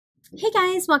Hey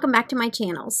guys, welcome back to my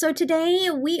channel. So today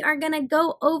we are going to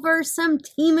go over some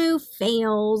Temu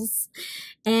fails.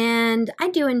 And I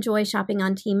do enjoy shopping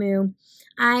on Temu.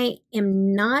 I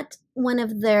am not one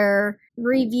of their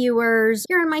reviewers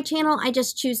here on my channel. I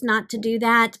just choose not to do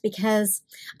that because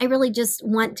I really just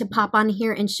want to pop on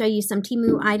here and show you some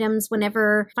Temu items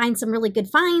whenever I find some really good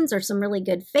finds or some really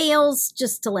good fails,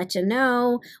 just to let you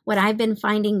know what I've been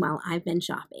finding while I've been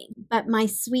shopping. But my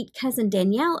sweet cousin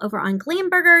Danielle over on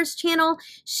Glamburger's channel,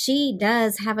 she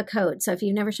does have a code. So if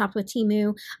you've never shopped with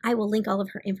Temu, I will link all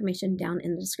of her information down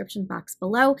in the description box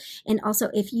below. And also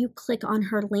if you click on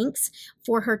her links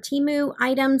for her Temu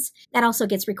items, that also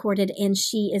gets recorded and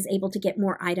she is able to get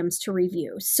more items to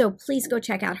review. So please go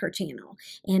check out her channel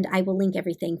and I will link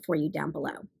everything for you down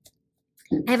below.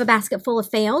 I have a basket full of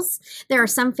fails. There are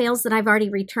some fails that I've already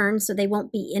returned, so they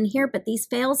won't be in here, but these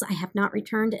fails I have not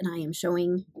returned and I am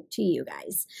showing to you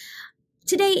guys.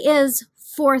 Today is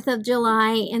 4th of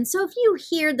July, and so if you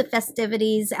hear the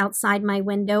festivities outside my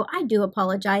window, I do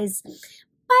apologize,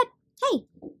 but hey,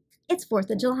 it's 4th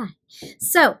of July.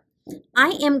 So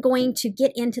I am going to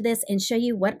get into this and show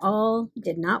you what all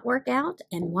did not work out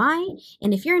and why.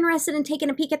 And if you're interested in taking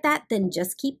a peek at that, then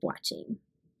just keep watching.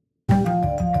 I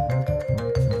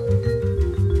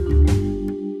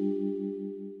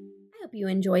hope you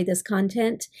enjoy this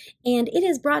content, and it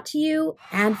is brought to you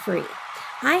ad-free.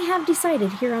 I have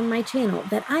decided here on my channel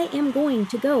that I am going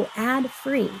to go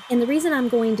ad-free. And the reason I'm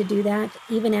going to do that,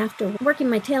 even after working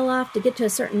my tail off to get to a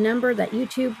certain number that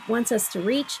YouTube wants us to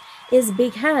reach, is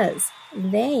because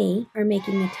they are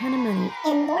making a ton of money.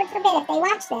 And Lord forbid if they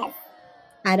watch this.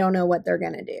 I don't know what they're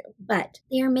going to do, but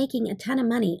they are making a ton of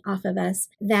money off of us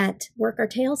that work our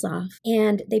tails off,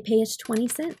 and they pay us 20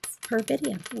 cents per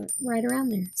video, right around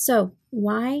there. So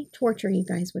why torture you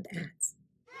guys with ads?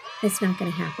 It's not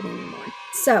going to happen anymore.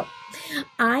 So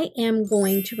I am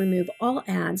going to remove all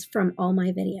ads from all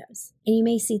my videos. And you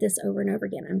may see this over and over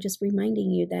again. I'm just reminding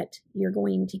you that you're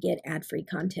going to get ad-free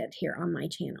content here on my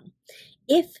channel.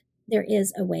 If there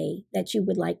is a way that you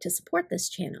would like to support this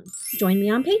channel, join me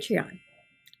on Patreon.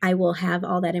 I will have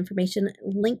all that information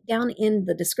linked down in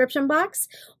the description box,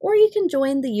 or you can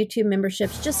join the YouTube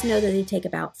memberships. Just know that they take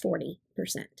about 40%.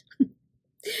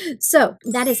 So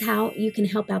that is how you can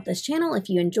help out this channel if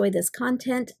you enjoy this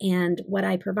content and what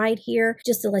I provide here.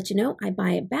 Just to let you know, I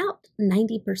buy about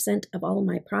 90% of all of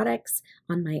my products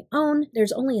on my own.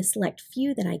 There's only a select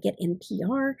few that I get in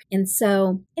PR, and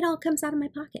so it all comes out of my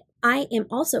pocket. I am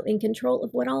also in control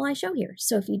of what all I show here.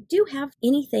 So if you do have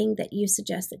anything that you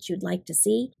suggest that you'd like to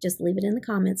see, just leave it in the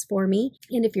comments for me.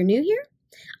 And if you're new here,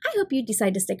 I hope you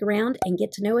decide to stick around and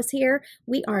get to know us here.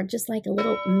 We are just like a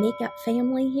little makeup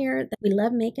family here. We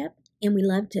love makeup and we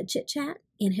love to chit chat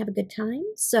and have a good time.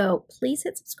 So please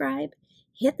hit subscribe,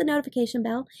 hit the notification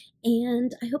bell,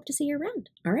 and I hope to see you around.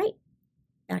 All right,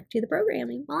 back to the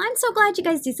programming. Well, I'm so glad you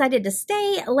guys decided to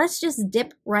stay. Let's just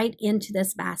dip right into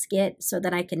this basket so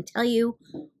that I can tell you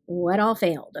what all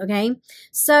failed, okay?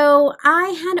 So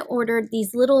I had ordered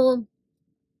these little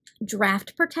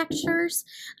draft protectors.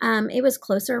 It was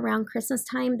closer around Christmas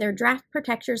time. They're draft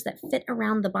protectors that fit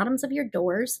around the bottoms of your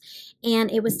doors,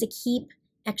 and it was to keep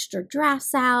extra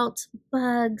drafts out,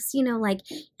 bugs, you know, like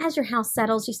as your house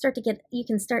settles, you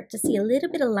can start to see a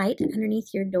little bit of light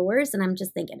underneath your doors. And I'm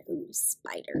just thinking, ooh,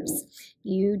 spiders.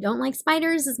 You don't like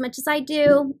spiders as much as I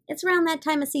do. It's around that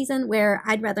time of season where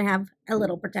I'd rather have a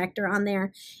little protector on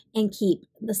there and keep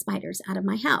the spiders out of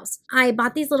my house. I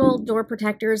bought these little door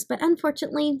protectors, but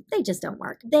unfortunately, they just don't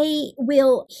work. They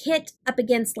will hit up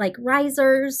against like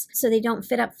risers, so they don't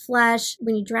fit up flush.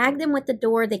 When you drag them with the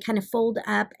door, they kind of fold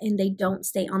up and they don't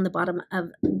stay on the bottom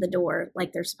of the door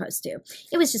like they're supposed to.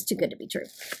 It was just too good to be true.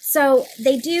 So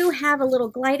they do have a little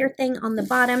glider thing on the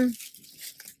bottom,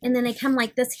 and then they come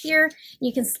like this here.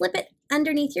 You can slip it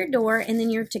underneath your door, and then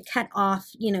you're to cut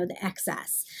off, you know, the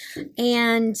excess.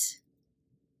 And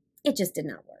it just did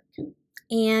not work.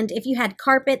 And if you had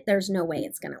carpet, there's no way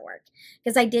it's going to work.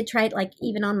 Because I did try it like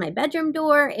even on my bedroom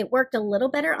door. It worked a little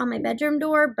better on my bedroom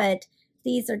door, but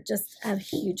these are just a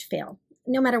huge fail.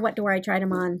 No matter what door I tried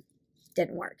them on,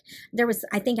 didn't work.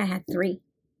 I think I had 3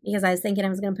 because I was thinking I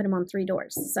was going to put them on 3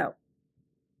 doors. So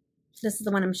this is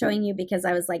the one I'm showing you because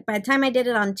I was like, by the time I did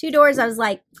it on 2 doors, I was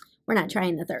like, we're not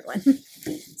trying the 3rd one.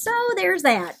 So there's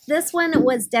that. This one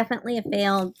was definitely a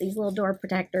fail. These little door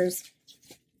protectors,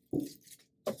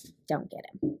 don't get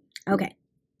them. Okay.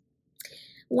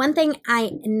 One thing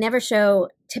I never show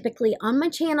typically on my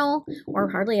channel, or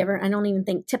hardly ever, I don't even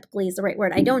think typically is the right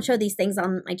word. I don't show these things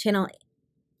on my channel.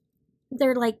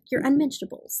 They're like your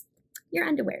unmentionables, your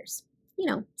underwears, you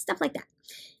know, stuff like that.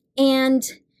 And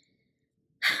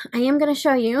I am going to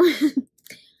show you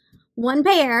one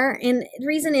pair, and the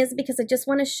reason is because I just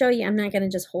want to show you. I'm not going to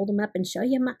just hold them up and show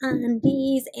you my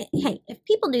undies. Hey, if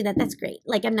people do that, that's great.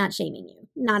 Like, I'm not shaming you.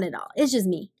 Not at all. It's just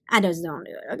me. I just don't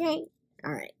do it, okay?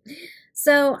 All right.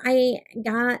 So I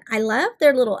love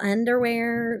their little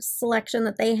underwear selection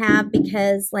that they have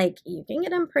because, like, you can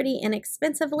get them pretty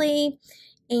inexpensively.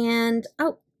 And,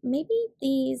 oh, maybe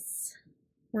these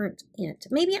weren't it.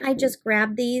 Maybe I just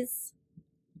grabbed these.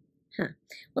 Huh.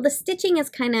 Well, the stitching is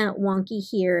kind of wonky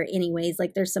here anyways.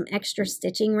 Like, there's some extra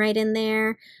stitching right in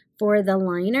there for the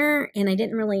liner, and I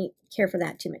didn't really care for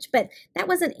that too much. But that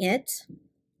wasn't it.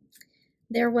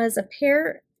 There was a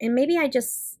pair, and maybe I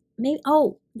just,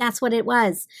 oh, that's what it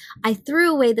was. I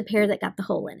threw away the pair that got the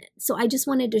hole in it. So I just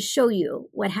wanted to show you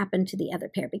what happened to the other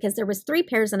pair because there was 3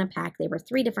 pairs in a pack. They were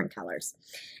 3 different colors.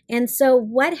 And so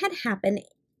what had happened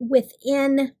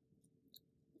within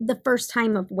the first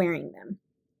time of wearing them,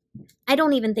 I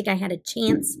don't even think I had a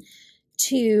chance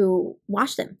to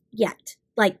wash them yet,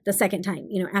 like the second time,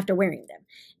 you know, after wearing them.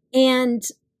 And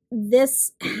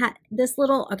this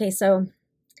little, okay, so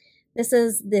this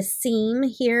is this seam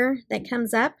here that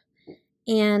comes up,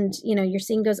 and, you know, your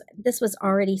seam goes, this was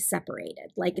already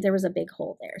separated. Like, there was a big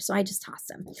hole there. So I just tossed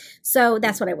them. So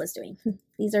that's what I was doing.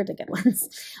 These are the good ones.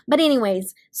 But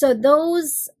anyways, so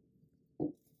those,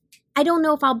 I don't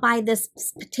know if I'll buy this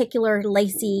particular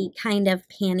lacy kind of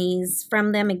panties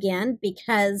from them again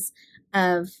because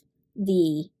of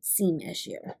the seam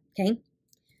issue, okay?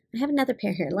 I have another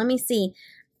pair here. Let me see.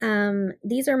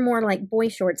 These are more like boy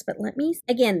shorts, but let me,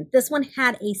 again, this one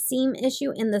had a seam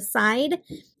issue in the side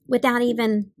without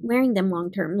even wearing them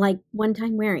long term, like one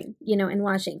time wearing, you know, and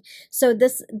washing. So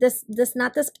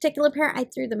not this particular pair, I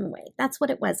threw them away. That's what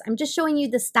it was. I'm just showing you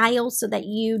the style so that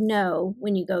you know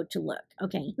when you go to look.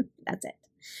 Okay, that's it.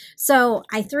 So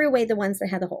I threw away the ones that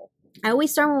had the hole. I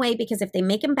always throw them away because if they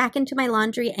make them back into my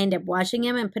laundry, I end up washing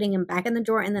them and putting them back in the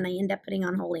drawer, and then I end up putting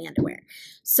on holy underwear.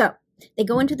 So they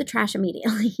go into the trash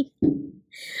immediately.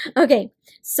 Okay,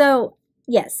 so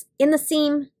yes, in the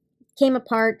seam came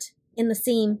apart. In the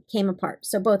seam came apart.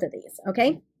 So both of these,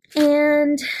 okay?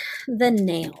 And the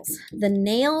nails. The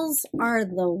nails are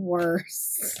the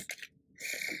worst.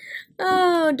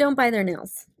 Oh, don't buy their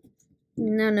nails.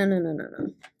 No, no, no, no, no, no.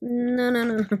 No, no,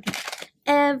 no, no.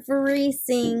 Every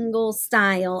single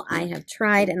style I have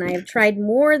tried, and I have tried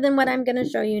more than what I'm going to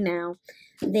show you now,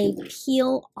 they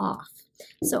peel off.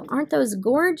 So aren't those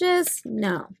gorgeous?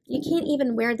 No. You can't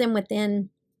even wear them within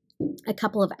a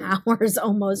couple of hours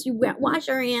almost. You wash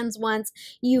your hands once,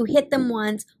 you hit them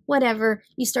once, whatever,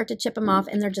 you start to chip them off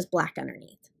and they're just black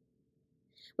underneath.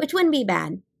 Which wouldn't be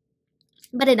bad,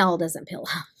 but it all doesn't peel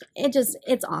off.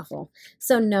 It's awful.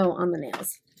 So no on the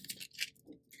nails.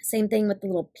 Same thing with the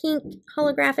little pink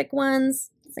holographic ones.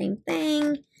 Same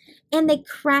thing. And they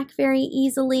crack very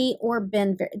easily or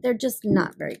bend they're just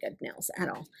not very good nails at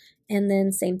all. And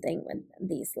then same thing with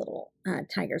these little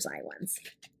tiger's eye ones.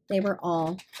 They were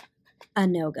all a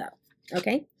no-go,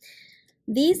 okay?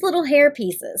 These little hair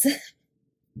pieces,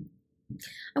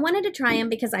 I wanted to try them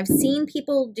because I've seen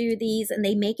people do these and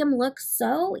they make them look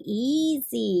so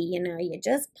easy. You know, you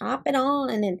just pop it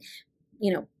on and,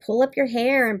 you know, pull up your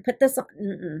hair and put this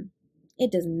on. It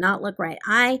does not look right.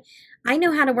 I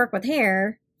know how to work with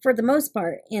hair for the most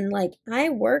part. And like, I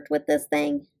worked with this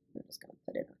thing. I'm just going to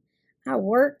put it on. I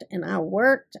worked and I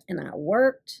worked and I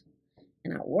worked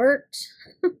and I worked.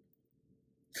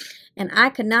 And I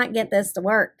could not get this to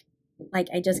work. Like,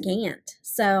 I just can't.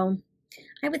 So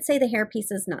I would say the hair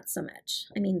pieces, not so much.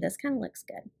 I mean, this kind of looks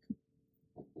good.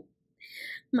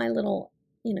 My little,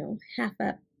 you know, half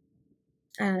up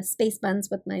space buns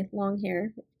with my long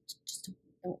hair. Just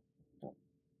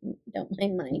don't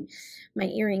mind my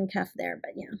earring cuff there.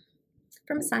 But yeah,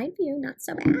 from a side view, not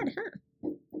so bad, huh?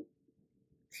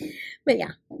 But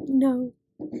yeah, no.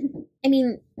 I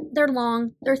mean, they're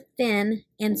long, they're thin,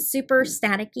 and super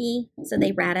staticky, so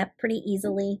they rat up pretty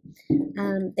easily.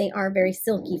 They are very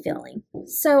silky feeling.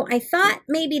 So I thought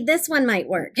maybe this one might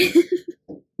work.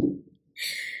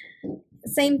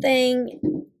 Same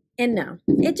thing, and no,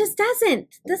 it just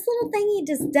doesn't. This little thingy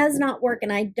just does not work,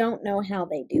 and I don't know how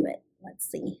they do it. Let's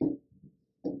see.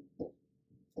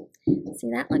 See,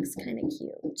 that looks kind of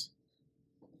cute.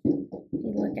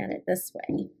 You look at it this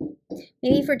way.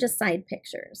 Maybe for just side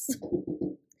pictures.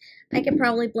 I could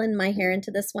probably blend my hair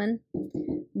into this one,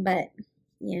 but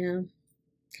yeah.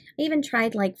 I even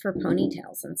tried like for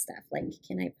ponytails and stuff. Like,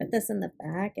 can I put this in the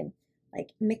back and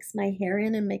like mix my hair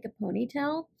in and make a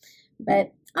ponytail?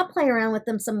 But I'll play around with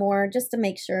them some more just to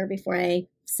make sure before I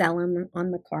sell them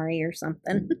on Mercari or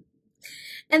something.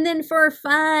 And then for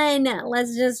fun,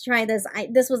 let's just try this.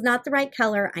 This was not the right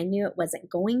color. I knew it wasn't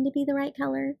going to be the right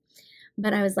color,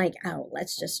 But I was like, oh,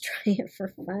 let's just try it for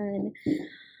fun.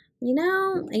 You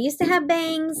know, I used to have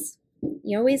bangs.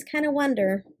 You always kind of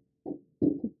wonder,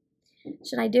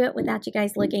 should I do it without you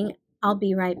guys looking? I'll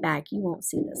be right back. You won't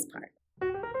see this part.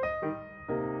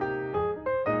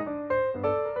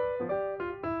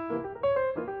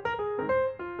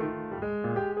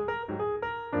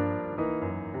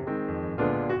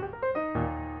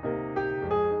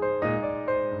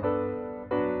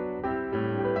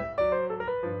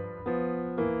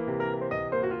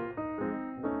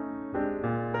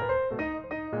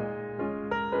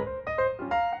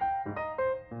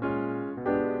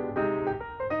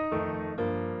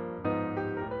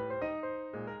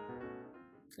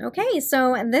 Okay,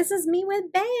 so this is me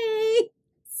with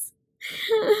bangs.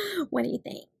 What do you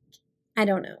think? I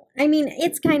don't know. I memean,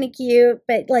 it's kind of cute,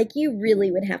 but like you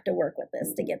really would have to work with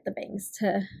this to get the bangs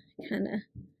to kind of,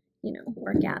 you know,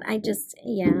 work out. I just,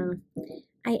 yeah,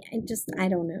 I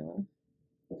don't know.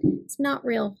 It's not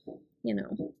real, you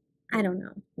know, I don't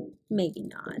know. Maybe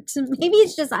not. Maybe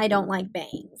it's just I don't like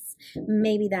bangs.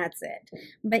 Maybe that's it.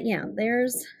 But yeah,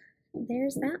 there's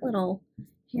that little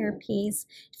hair piece.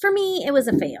 For me, it was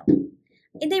a fail.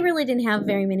 They really didn't have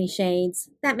very many shades.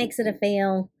 That makes it a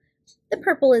fail. The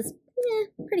purple is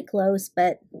pretty close,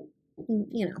 but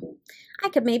you know, I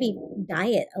could maybe dye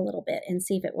it a little bit and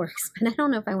see if it works, but I don't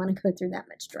know if I want to go through that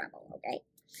much trouble, okay?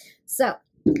 So,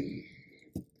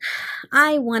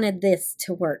 I wanted this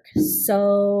to work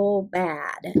so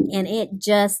bad, and it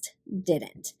just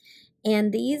didn't.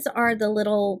 And these are the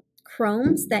little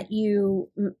chromes that you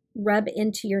rub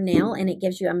into your nail, and it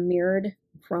gives you a mirrored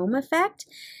chrome effect.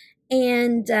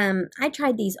 And I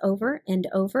tried these over and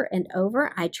over and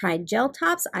over. I tried gel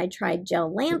tops. I tried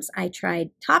gel lamps. I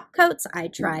tried top coats. I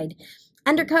tried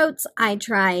undercoats. I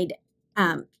tried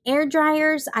air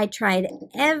dryers. I tried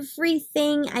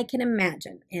everything I can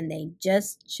imagine, and they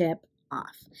just chip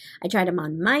off. I tried them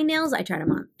on my nails. I tried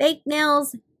them on fake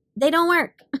nails. They don't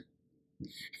work.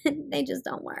 They just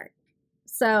don't work.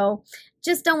 So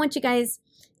just don't want you guys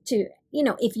to, you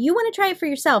know, if you want to try it for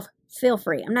yourself, feel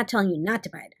free. I'm not telling you not to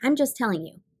buy it. I'm just telling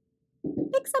you,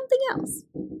 pick something else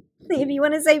if you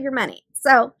want to save your money.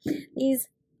 So these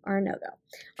are a no-go.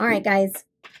 All right, guys.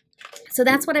 So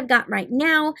that's what I've got right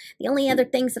now. The only other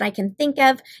things that I can think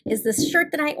of is this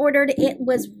shirt that I ordered. It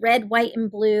was red, white, and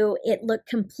blue. It looked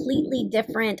completely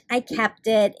different. I kept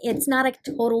it. It's not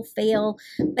a total fail,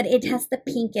 but it has the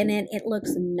pink in it. It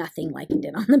looks nothing like it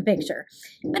did on the picture.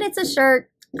 But it's a shirt.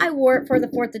 I wore it for the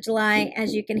 4th of July.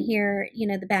 As you can hear, you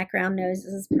know, the background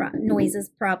noises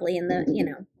probably in the, you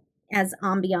know, as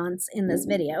ambiance in this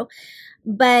video.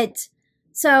 But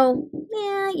so,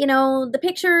 yeah, you know, the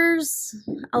pictures,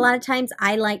 a lot of times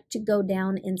I like to go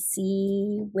down and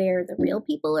see where the real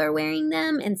people are wearing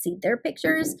them and see their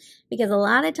pictures, because a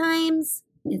lot of times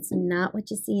it's not what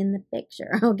you see in the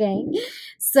picture, okay?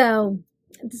 So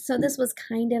this was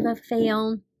kind of a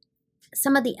fail.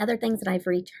 Some of the other things that I've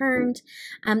returned,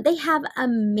 they have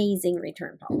amazing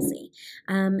return policy.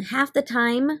 Half the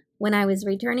time when I was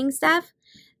returning stuff,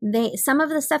 some of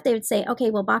the stuff they would say, okay,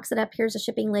 we'll box it up. Here's a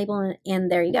shipping label, and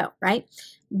there you go, right?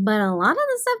 But a lot of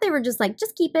the stuff they were just like,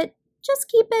 just keep it, just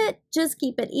keep it, just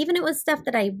keep it. Even it was stuff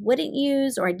that I wouldn't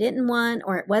use or I didn't want,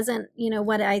 or it wasn't, you know,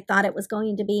 what I thought it was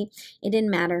going to be. It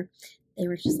didn't matter. They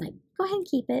were just like, go ahead and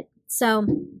keep it. So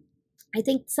I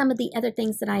think some of the other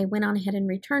things that I went on ahead and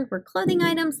returned were clothing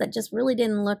items that just really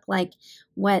didn't look like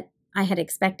what I had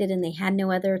expected, and they had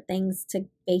no other things to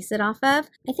base it off of.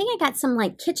 I think I got some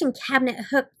like kitchen cabinet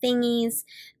hook thingies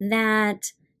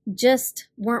that just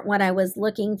weren't what I was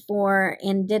looking for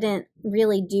and didn't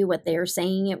really do what they were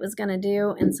saying it was going to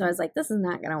do. And so I was like, this is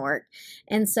not going to work.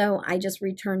 And so I just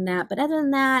returned that. But other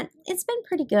than that, it's been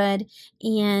pretty good.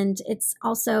 And it's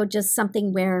also just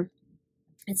something where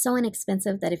it's so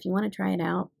inexpensive that if you want to try it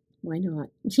out, why not?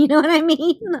 You know what I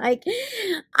mean? Like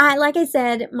I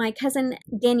said, my cousin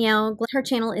Danielle, her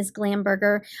channel is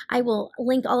Glamburger. I will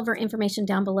link all of her information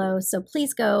down below. So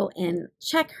please go and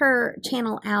check her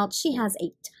channel out. She has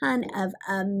a ton of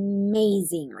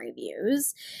amazing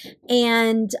reviews,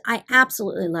 and I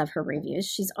absolutely love her reviews.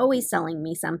 She's always selling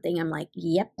me something. I'm like,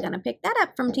 yep, gonna pick that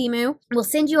up from Temu. We'll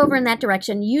send you over in that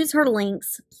direction. Use her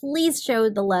links. Please show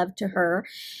the love to her.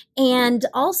 And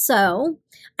also,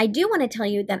 I do want to tell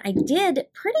you that I did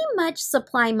pretty much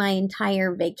supply my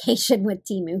entire vacation with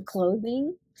Temu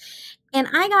clothing. And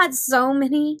I got so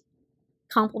many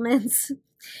compliments.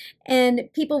 And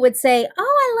people would say,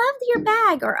 oh, I love your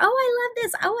bag, or oh, I love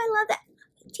this, oh, I love that.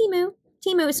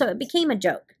 Temu. So it became a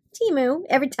joke. Temu,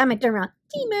 every time I turn around,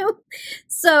 Temu.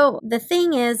 So the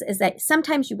thing is that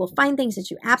sometimes you will find things that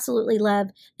you absolutely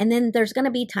love, and then there's going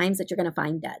to be times that you're going to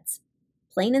find duds.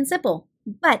 Plain and simple.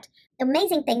 But the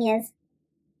amazing thing is,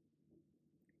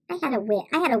 I had a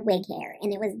wig hair,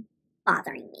 and it was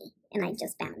bothering me, and I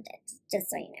just found it, just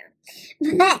so you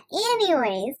know. But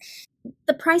anyways,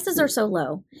 the prices are so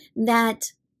low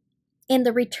that, and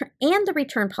the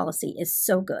return policy is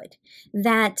so good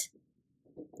that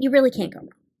you really can't go wrong.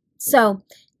 So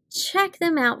check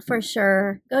them out for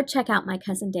sure. Go check out my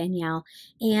cousin Danielle,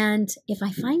 and if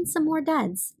I find some more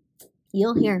duds,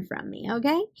 you'll hear from me,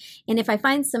 okay? And if I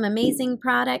find some amazing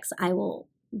products, I will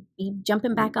be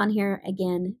jumping back on here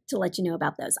again to let you know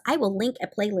about those. I will link a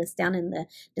playlist down in the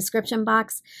description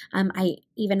box. I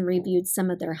even reviewed some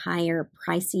of their higher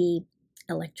pricey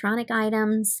electronic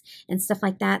items and stuff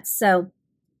like that. So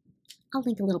I'll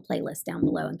link a little playlist down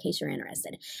below in case you're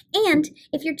interested. And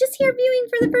if you're just here viewing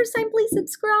for the first time, please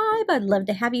subscribe. I'd love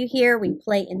to have you here. We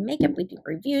play in makeup, we do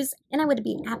reviews, and I would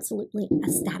be absolutely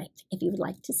ecstatic if you would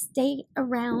like to stay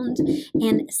around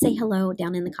and say hello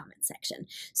down in the comment section.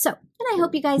 So, and I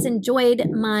hope you guys enjoyed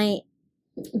my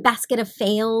basket of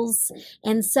fails.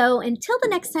 And so until the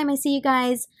next time I see you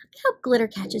guys, I hope glitter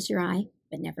catches your eye,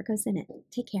 but never goes in it.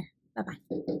 Take care.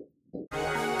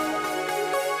 Bye-bye.